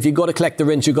house, but if you go to collect the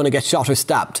rent, you're going to get shot or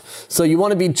stabbed. So you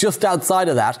want to be just outside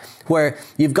of that, where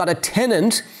you've got a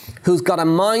tenant who's got a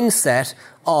mindset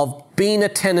of being a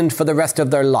tenant for the rest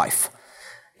of their life.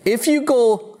 If you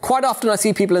go, quite often I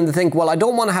see people and they think, well, I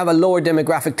don't want to have a lower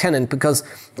demographic tenant because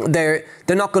they're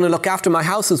not going to look after my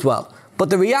house as well. But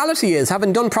the reality is,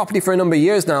 having done property for a number of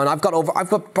years now, and I've got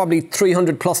probably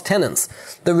 300 plus tenants,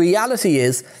 the reality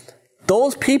is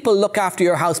those people look after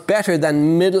your house better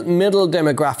than middle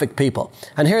demographic people.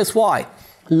 And here's why.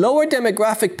 Lower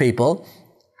demographic people,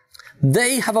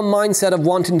 they have a mindset of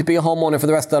wanting to be a homeowner for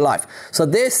the rest of their life. So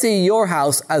they see your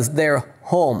house as their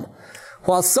home.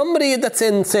 While somebody that's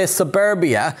in, say,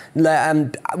 suburbia,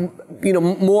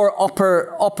 more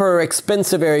upper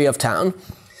expensive area of town,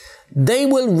 they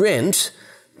will rent.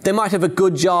 They might have a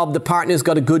good job. The partner's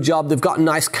got a good job. They've got a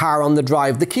nice car on the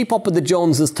drive. They keep up with the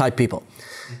Joneses type people.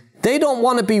 They don't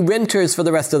want to be renters for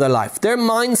the rest of their life. Their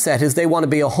mindset is they want to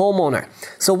be a homeowner.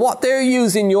 So what they're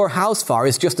using your house for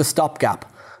is just a stopgap.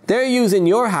 They're using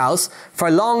your house for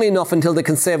long enough until they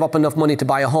can save up enough money to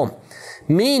buy a home.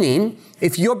 Meaning,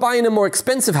 if you're buying a more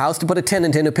expensive house to put a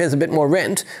tenant in who pays a bit more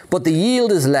rent, but the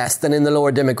yield is less than in the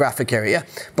lower demographic area,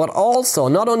 but also,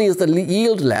 not only is the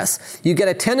yield less, you get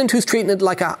a tenant who's treating it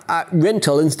like a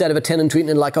rental instead of a tenant treating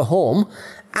it like a home,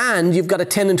 and you've got a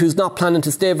tenant who's not planning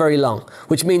to stay very long,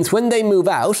 which means when they move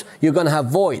out, you're going to have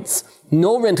voids.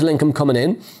 No rental income coming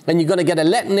in, and you're going to get a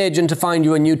letting agent to find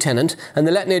you a new tenant, and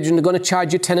the letting agent is going to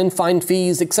charge you tenant fine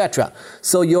fees, etc.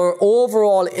 So your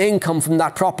overall income from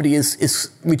that property is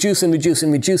reducing.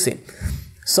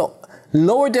 So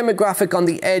lower demographic on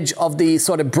the edge of the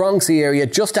sort of Bronxy area,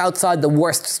 just outside the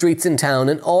worst streets in town,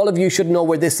 and all of you should know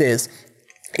where this is.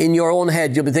 In your own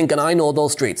head, you'll be thinking, I know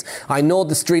those streets. I know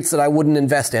the streets that I wouldn't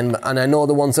invest in, and I know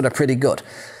the ones that are pretty good.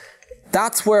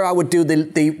 That's where I would do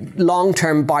the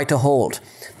long-term buy to hold.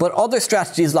 But other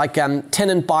strategies like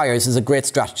tenant buyers is a great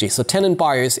strategy. So tenant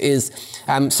buyers is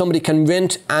somebody can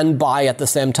rent and buy at the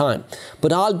same time.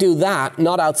 But I'll do that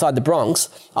not outside the Bronx.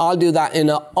 I'll do that in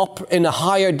a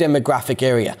higher demographic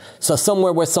area. So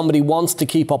somewhere where somebody wants to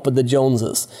keep up with the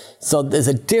Joneses. So there's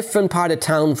a different part of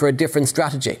town for a different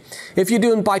strategy. If you're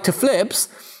doing buy to flips,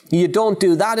 you don't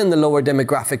do that in the lower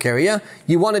demographic area.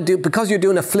 You want to do, because you're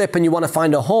doing a flip and you want to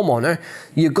find a homeowner,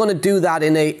 you're going to do that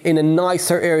in a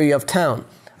nicer area of town.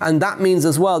 And that means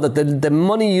as well that the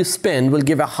money you spend will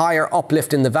give a higher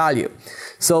uplift in the value.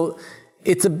 So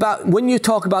it's about, when you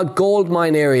talk about gold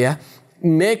mine area,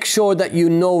 make sure that you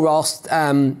know, Ross,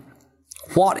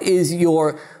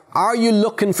 are you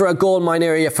looking for a gold mine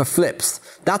area for flips?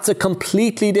 That's a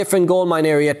completely different gold mine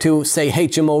area to, say,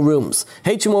 HMO rooms.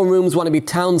 HMO rooms want to be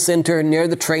town centre, near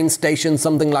the train station,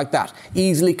 something like that.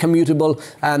 Easily commutable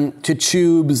to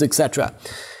tubes, etc.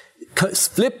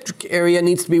 Flip area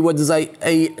needs to be where there's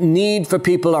a need for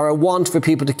people or a want for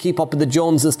people to keep up with the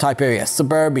Joneses type area,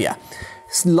 suburbia.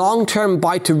 Long-term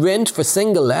buy-to-rent for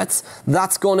single lets,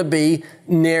 that's going to be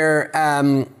near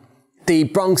the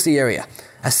Bronxy area.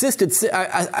 Assisted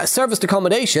serviced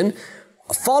accommodation,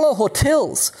 follow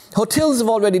hotels. Hotels have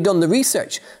already done the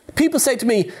research. People say to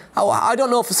me, oh, I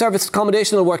don't know if a service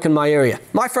accommodation will work in my area.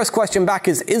 My first question back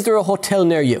is there a hotel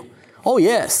near you? Oh,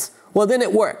 yes. Well, then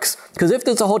it works. Because if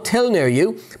there's a hotel near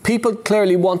you, people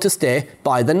clearly want to stay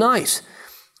by the night.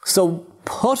 So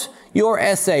put your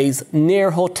essays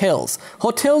near hotels.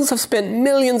 Hotels have spent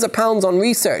millions of pounds on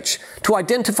research to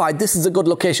identify this is a good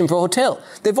location for a hotel.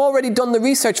 They've already done the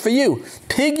research for you.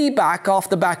 Piggyback off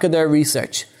the back of their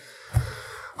research.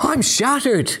 I'm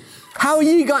shattered. How are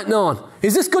you getting on?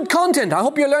 Is this good content? I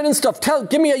hope you're learning stuff.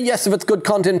 Give me a yes if it's good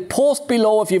content. Post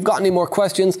below if you've got any more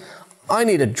questions. I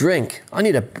need a drink. I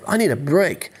need a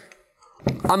break.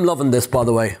 I'm loving this, by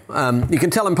the way. You can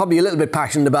tell I'm probably a little bit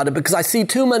passionate about it because I see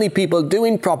too many people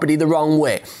doing property the wrong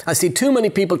way. I see too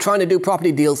many people trying to do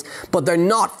property deals, but they're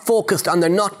not focused and they're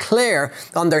not clear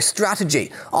on their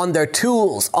strategy, on their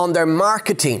tools, on their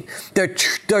marketing. They're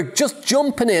just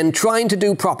jumping in, trying to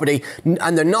do property,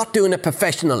 and they're not doing it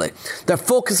professionally. They're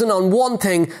focusing on one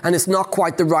thing and it's not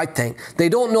quite the right thing. They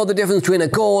don't know the difference between a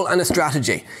goal and a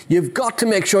strategy. You've got to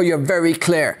make sure you're very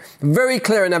clear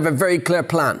and have a very clear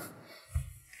plan.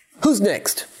 Who's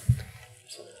next?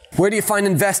 Where do you find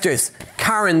investors?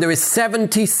 Karen, there is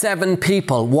 77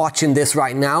 people watching this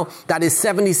right now. That is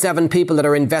 77 people that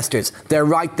are investors. They're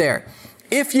right there.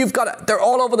 If you've got, they're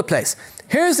all over the place.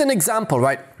 Here's an example,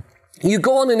 right? You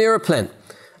go on an airplane,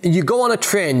 you go on a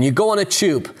train, you go on a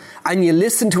tube, and you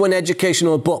listen to an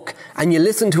educational book, and you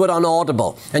listen to it on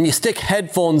Audible, and you stick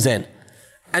headphones in.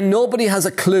 And nobody has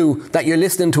a clue that you're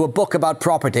listening to a book about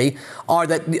property or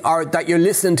that you're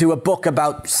listening to a book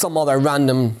about some other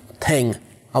random thing.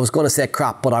 I was going to say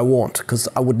crap, but I won't because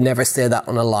I would never say that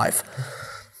on a live.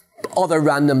 Other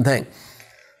random thing.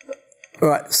 All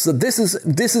right, so this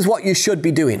is what you should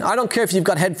be doing. I don't care if you've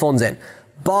got headphones in.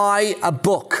 Buy a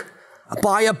book.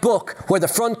 Buy a book where the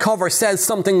front cover says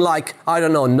something like, I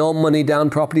don't know, no money down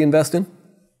property investing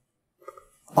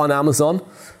on Amazon.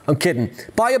 I'm kidding.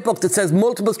 Buy a book that says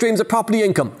multiple streams of property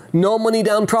income. No money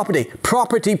down property.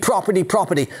 Property.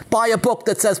 Buy a book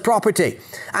that says property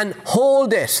and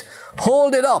hold it.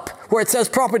 Hold it up where it says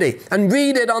property and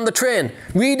read it on the train.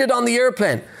 Read it on the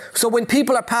airplane. So when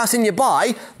people are passing you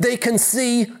by, they can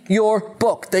see your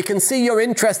book. They can see you're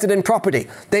interested in property.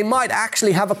 They might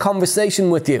actually have a conversation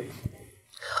with you.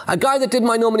 A guy that did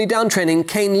my No Money Down training,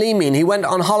 Kane Leeming, he went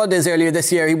on holidays earlier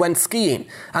this year. He went skiing.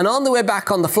 And on the way back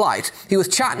on the flight, he was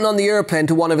chatting on the airplane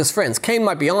to one of his friends. Kane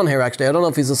might be on here, actually. I don't know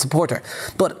if he's a supporter.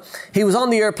 But he was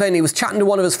on the airplane. He was chatting to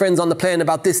one of his friends on the plane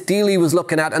about this deal he was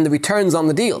looking at and the returns on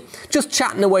the deal. Just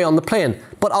chatting away on the plane,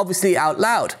 but obviously out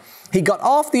loud. He got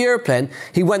off the airplane,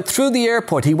 he went through the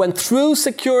airport, he went through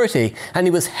security, and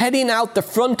he was heading out the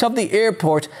front of the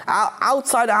airport,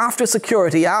 outside after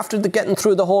security, after getting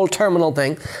through the whole terminal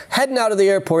thing, heading out of the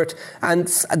airport, and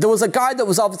there was a guy that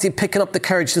was obviously picking up the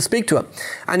courage to speak to him.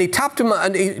 And he tapped him,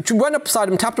 and he went up beside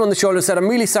him, tapped him on the shoulder, and said, I'm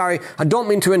really sorry, I don't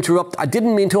mean to interrupt, I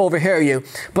didn't mean to overhear you,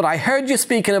 but I heard you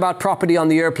speaking about property on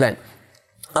the airplane.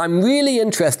 I'm really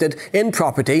interested in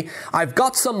property. I've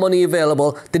got some money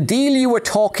available. The deal you were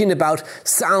talking about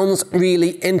sounds really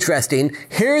interesting.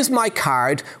 Here's my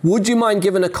card. Would you mind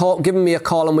giving me a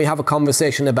call and we have a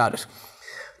conversation about it?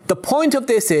 The point of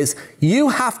this is you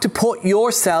have to put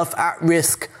yourself at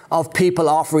risk of people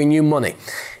offering you money.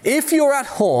 If you're at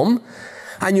home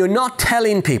and you're not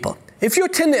telling people, if you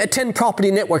attend property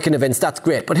networking events, that's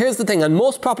great. But here's the thing, on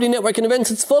most property networking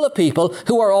events, it's full of people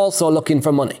who are also looking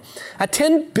for money.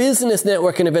 Attend business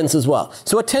networking events as well.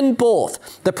 So attend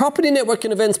both. The property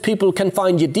networking events, people can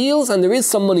find you deals and there is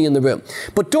some money in the room.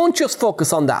 But don't just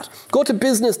focus on that. Go to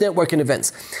business networking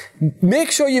events.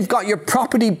 Make sure you've got your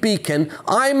property beacon.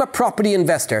 I'm a property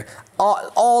investor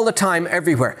all the time,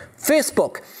 everywhere.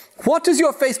 Facebook. What does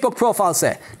your Facebook profile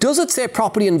say? Does it say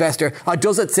property investor or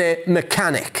does it say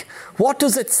mechanic? What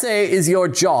does it say is your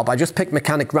job? I just picked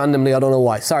mechanic randomly, I don't know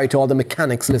why. Sorry to all the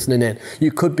mechanics listening in.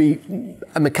 You could be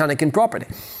a mechanic in property.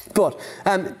 But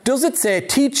does it say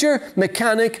teacher,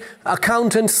 mechanic,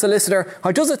 accountant, solicitor,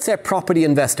 or does it say property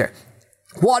investor?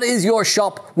 What is your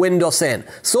shop window saying?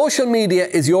 Social media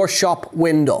is your shop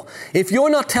window. If you're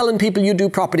not telling people you do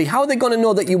property, how are they going to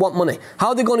know that you want money? How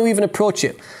are they going to even approach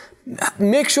you?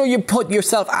 Make sure you put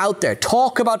yourself out there.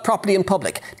 Talk about property in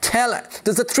public.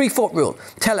 There's a 3-foot rule.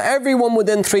 Tell everyone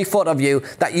within 3 foot of you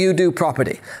that you do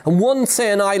property. And one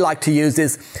saying I like to use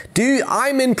is,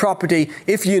 I'm in property.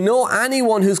 If you know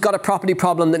anyone who's got a property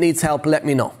problem that needs help, let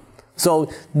me know.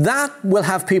 So that will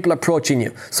have people approaching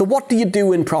you. So what do you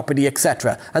do in property,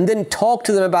 etc.? And then talk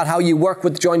to them about how you work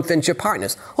with joint venture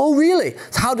partners. Oh, really?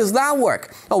 So how does that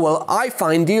work? Oh, well, I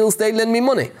find deals, they lend me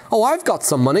money. Oh, I've got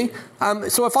some money.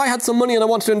 So if I had some money and I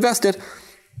wanted to invest it,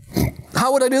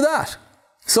 How would I do that?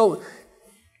 So,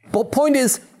 but point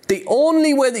is, the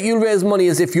only way that you raise money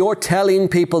is if you're telling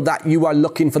people that you are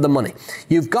looking for the money.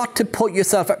 You've got to put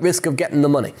yourself at risk of getting the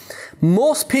money.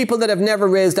 Most people that have never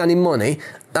raised any money,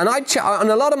 and on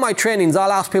a lot of my trainings,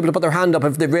 I'll ask people to put their hand up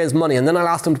if they've raised money, and then I'll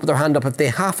ask them to put their hand up if they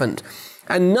haven't.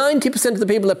 And 90% of the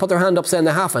people that put their hand up saying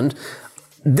they haven't,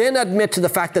 then admit to the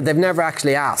fact that they've never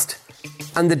actually asked.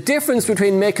 And the difference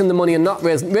between making the money and not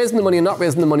raising the money and not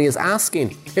raising the money is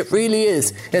asking. It really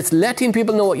is. It's letting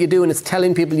people know what you do, and it's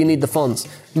telling people you need the funds.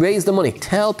 Raise the money.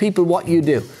 Tell people what you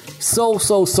do.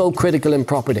 So critical in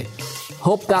property.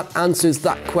 Hope that answers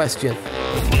that question.